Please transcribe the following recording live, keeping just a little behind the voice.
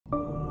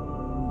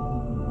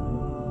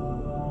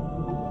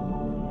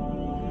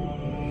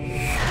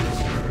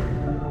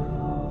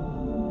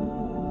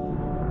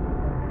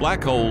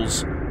Black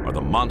holes are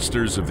the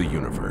monsters of the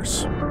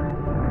universe.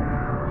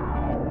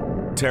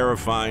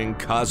 Terrifying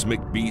cosmic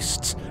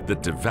beasts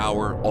that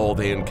devour all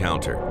they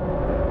encounter.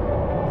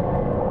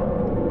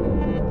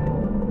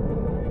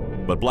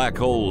 But black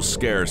holes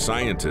scare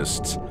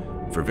scientists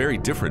for very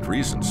different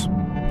reasons.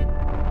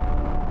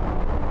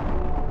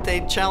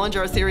 They challenge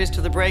our theories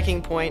to the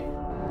breaking point.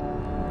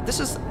 This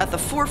is at the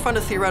forefront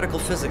of theoretical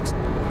physics.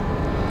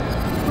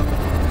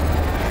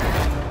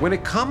 When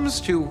it comes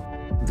to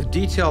the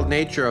detailed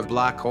nature of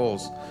black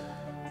holes,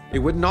 it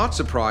would not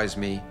surprise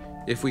me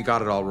if we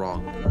got it all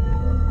wrong.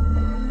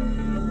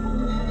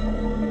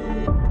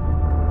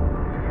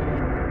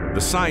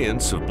 The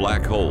science of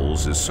black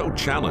holes is so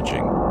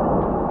challenging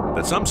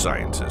that some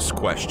scientists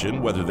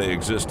question whether they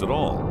exist at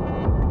all.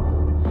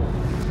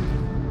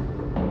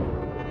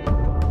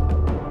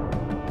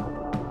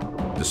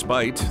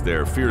 Despite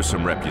their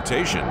fearsome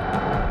reputation,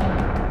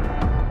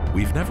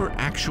 we've never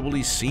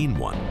actually seen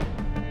one.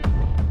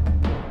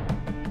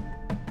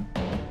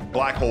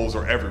 Black holes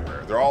are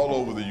everywhere. They're all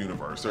over the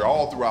universe. They're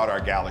all throughout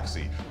our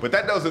galaxy. But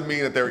that doesn't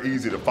mean that they're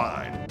easy to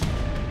find.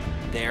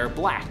 They're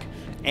black,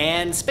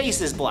 and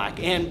space is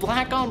black, and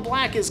black on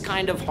black is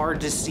kind of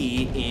hard to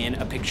see in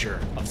a picture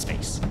of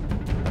space.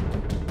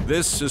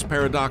 This is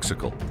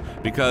paradoxical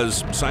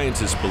because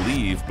scientists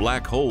believe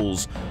black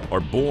holes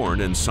are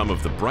born in some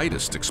of the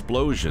brightest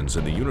explosions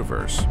in the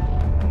universe,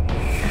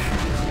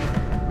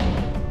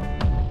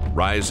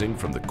 rising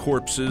from the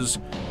corpses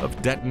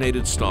of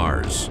detonated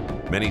stars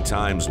many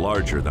times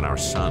larger than our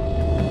sun.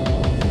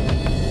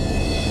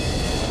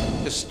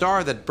 A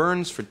star that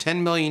burns for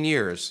 10 million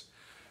years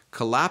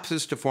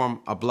collapses to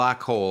form a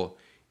black hole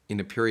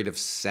in a period of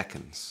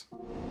seconds.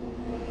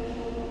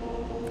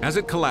 As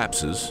it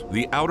collapses,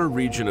 the outer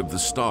region of the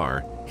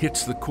star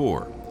hits the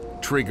core,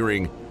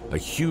 triggering a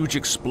huge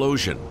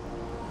explosion,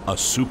 a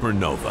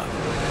supernova.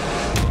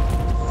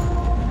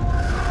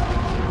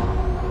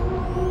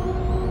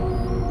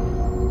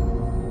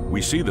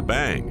 We see the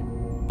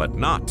bang, but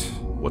not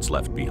what's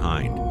left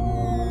behind.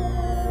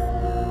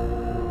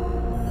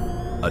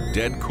 A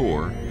dead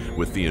core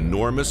with the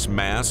enormous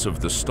mass of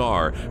the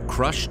star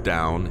crushed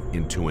down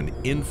into an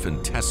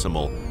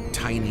infinitesimal,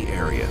 tiny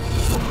area.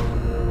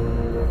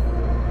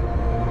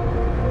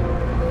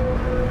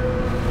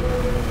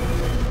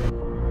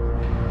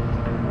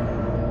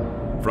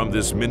 From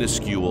this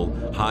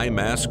minuscule,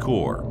 high-mass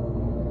core,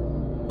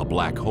 a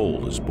black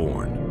hole is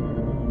born.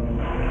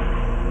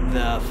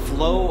 The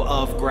flow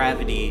of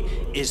gravity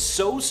is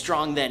so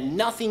strong that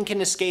nothing can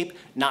escape,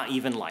 not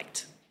even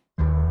light.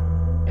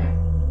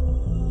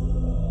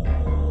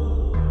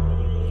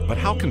 But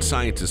how can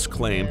scientists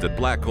claim that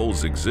black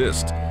holes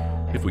exist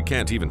if we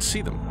can't even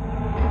see them?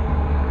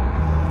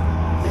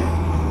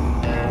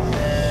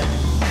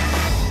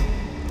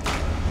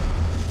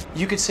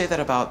 You could say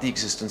that about the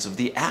existence of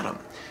the atom.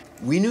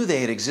 We knew they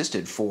had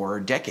existed for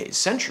decades,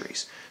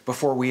 centuries,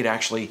 before we had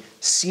actually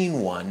seen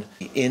one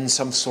in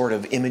some sort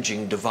of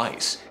imaging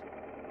device.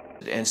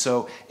 And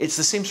so it's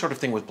the same sort of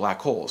thing with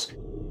black holes.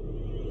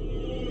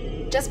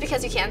 Just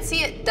because you can't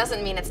see it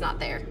doesn't mean it's not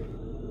there.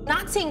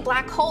 Not seeing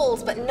black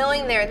holes, but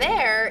knowing they're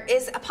there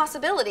is a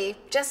possibility,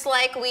 just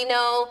like we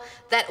know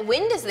that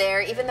wind is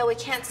there even though we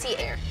can't see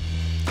air.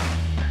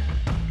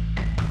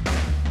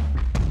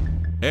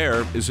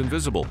 Air is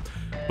invisible,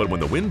 but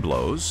when the wind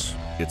blows,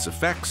 its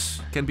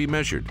effects can be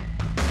measured.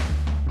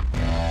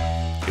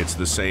 It's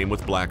the same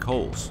with black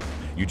holes.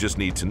 You just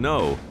need to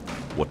know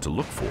what to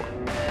look for.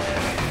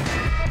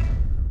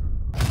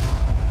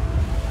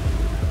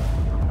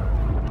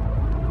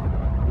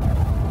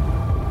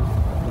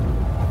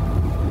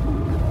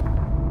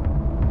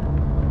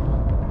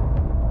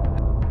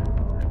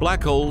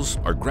 Black holes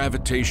are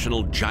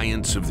gravitational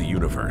giants of the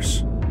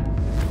universe.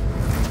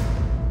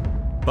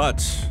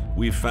 But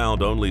we've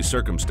found only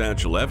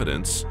circumstantial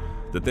evidence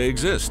that they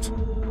exist.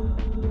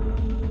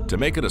 To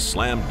make it a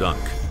slam dunk,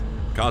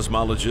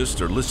 cosmologists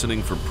are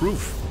listening for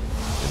proof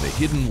in the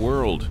hidden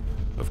world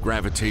of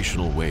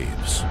gravitational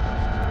waves.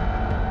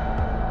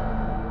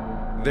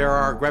 There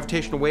are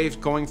gravitational waves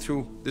going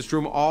through this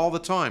room all the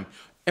time.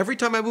 Every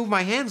time I move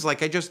my hands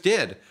like I just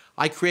did,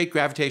 I create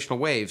gravitational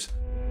waves.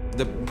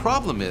 The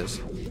problem is,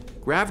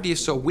 gravity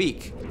is so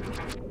weak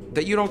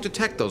that you don't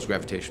detect those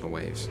gravitational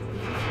waves.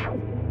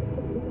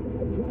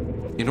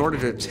 In order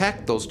to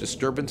detect those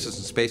disturbances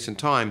in space and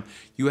time,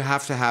 you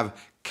have to have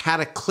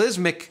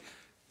cataclysmic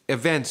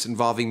events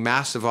involving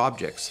massive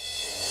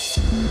objects.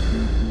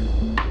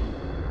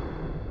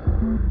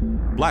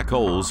 Black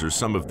holes are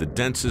some of the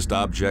densest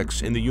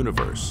objects in the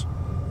universe.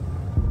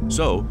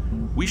 So,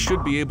 we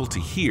should be able to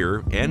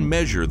hear and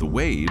measure the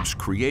waves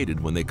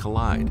created when they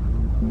collide.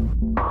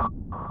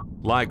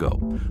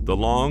 LIGO, the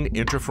Long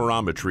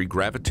Interferometry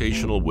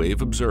Gravitational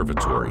Wave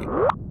Observatory,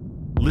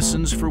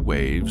 listens for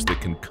waves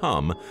that can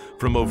come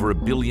from over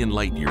 1 billion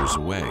light years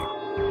away.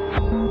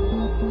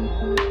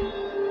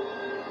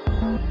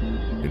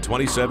 In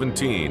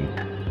 2017,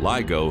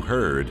 LIGO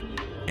heard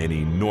an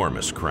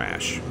enormous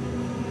crash.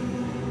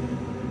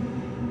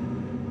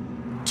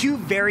 2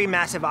 very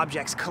massive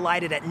objects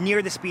collided at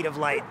near the speed of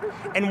light,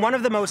 and one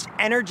of the most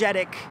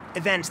energetic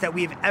events that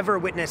we've ever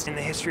witnessed in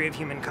the history of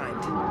humankind.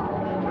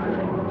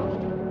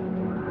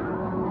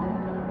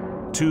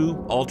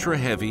 Two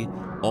ultra-heavy,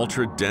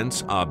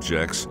 ultra-dense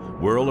objects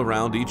whirl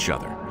around each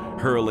other,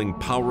 hurling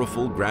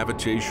powerful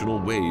gravitational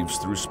waves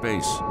through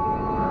space.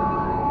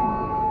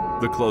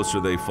 The closer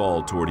they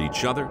fall toward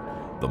each other,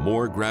 the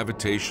more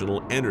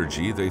gravitational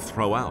energy they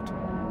throw out.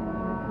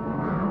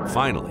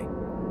 Finally,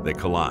 they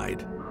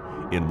collide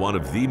in one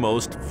of the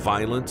most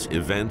violent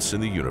events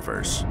in the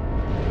universe.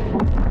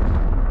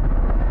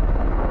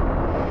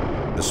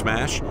 The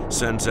smash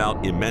sends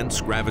out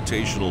immense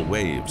gravitational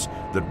waves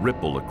that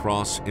ripple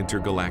across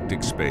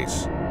intergalactic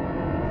space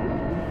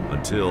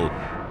until,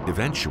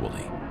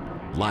 eventually,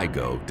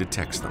 LIGO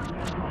detects them.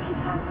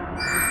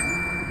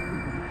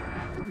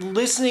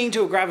 Listening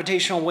to a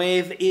gravitational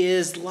wave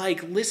is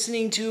like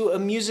listening to a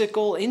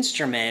musical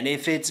instrument.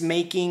 If it's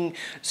making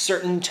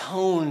certain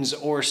tones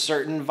or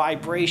certain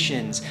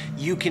vibrations,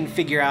 you can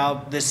figure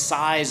out the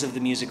size of the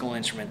musical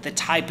instrument, the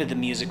type of the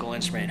musical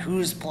instrument,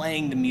 who's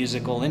playing the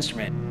musical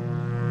instrument.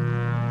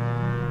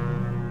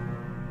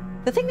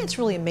 The thing that's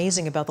really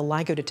amazing about the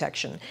LIGO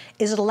detection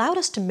is it allowed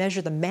us to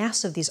measure the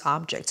mass of these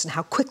objects and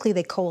how quickly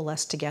they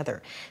coalesce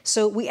together.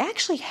 So we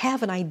actually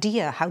have an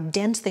idea how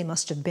dense they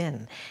must have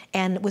been.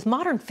 And with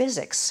modern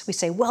physics, we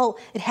say, well,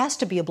 it has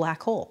to be a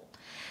black hole.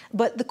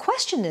 But the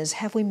question is,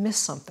 have we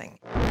missed something?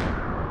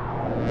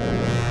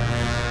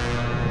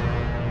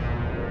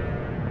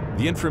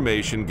 The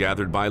information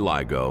gathered by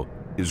LIGO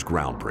is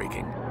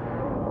groundbreaking.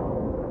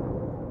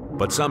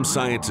 But some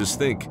scientists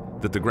think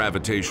that the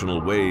gravitational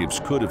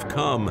waves could have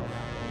come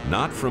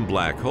not from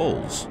black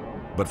holes,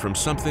 but from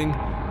something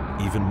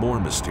even more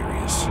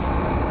mysterious.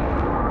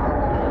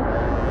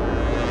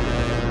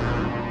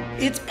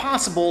 It's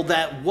possible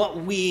that what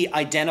we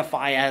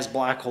identify as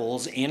black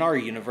holes in our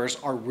universe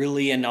are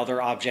really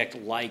another object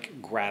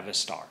like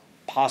Gravistar.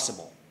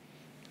 Possible.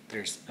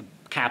 There's a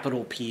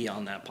capital P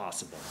on that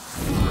possible.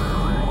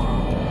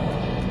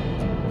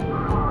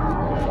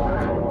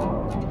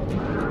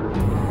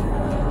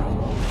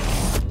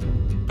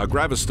 A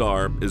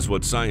gravistar is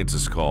what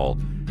scientists call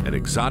an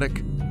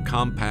exotic,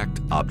 compact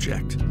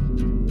object.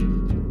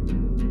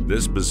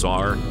 This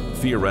bizarre,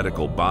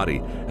 theoretical body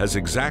has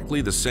exactly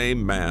the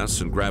same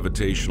mass and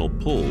gravitational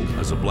pull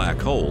as a black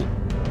hole,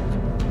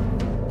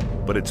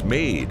 but it's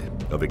made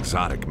of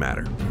exotic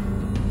matter.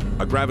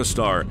 A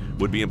gravistar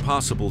would be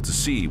impossible to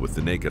see with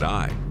the naked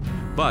eye,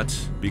 but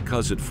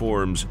because it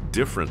forms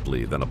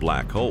differently than a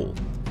black hole,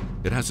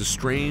 it has a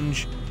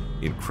strange,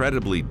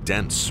 incredibly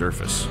dense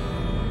surface.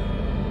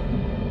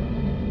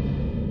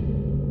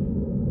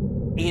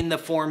 In the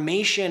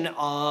formation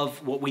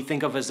of what we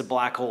think of as a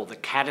black hole, the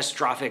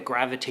catastrophic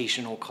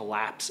gravitational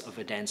collapse of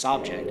a dense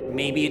object,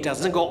 maybe it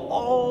doesn't go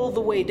all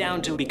the way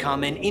down to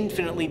become an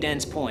infinitely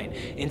dense point.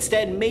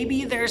 Instead,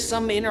 maybe there's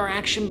some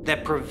interaction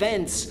that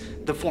prevents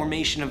the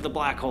formation of the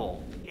black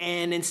hole.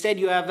 And instead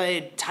you have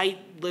a tight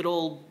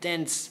little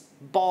dense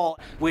ball,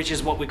 which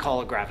is what we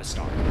call a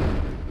gravistar.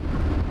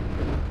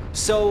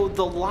 So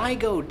the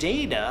LIGO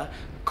data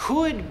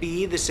could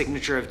be the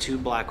signature of two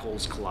black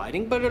holes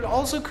colliding, but it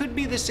also could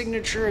be the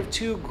signature of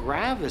two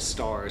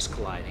gravistars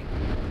colliding.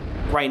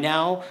 Right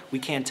now, we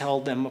can't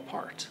tell them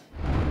apart.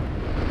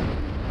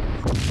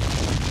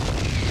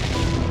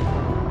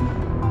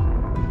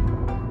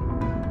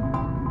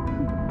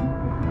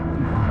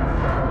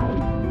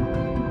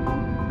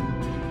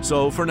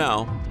 So for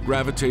now,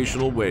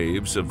 gravitational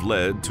waves have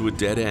led to a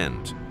dead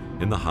end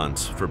in the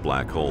hunt for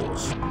black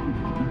holes.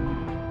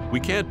 We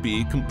can't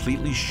be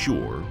completely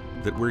sure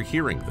that we're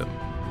hearing them,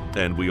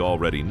 and we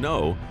already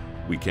know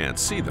we can't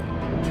see them.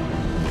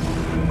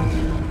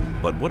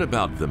 But what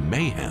about the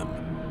mayhem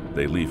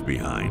they leave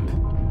behind?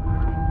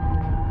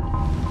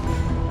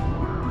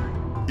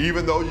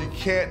 Even though you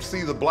can't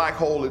see the black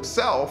hole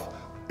itself,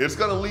 it's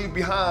going to leave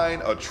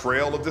behind a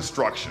trail of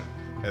destruction,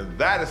 and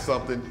that is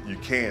something you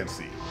can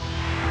see.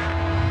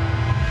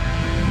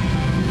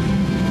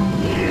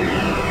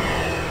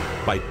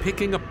 By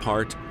picking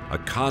apart a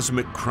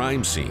cosmic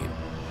crime scene,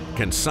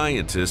 can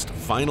scientists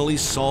finally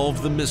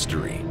solve the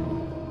mystery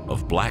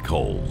of black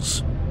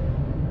holes?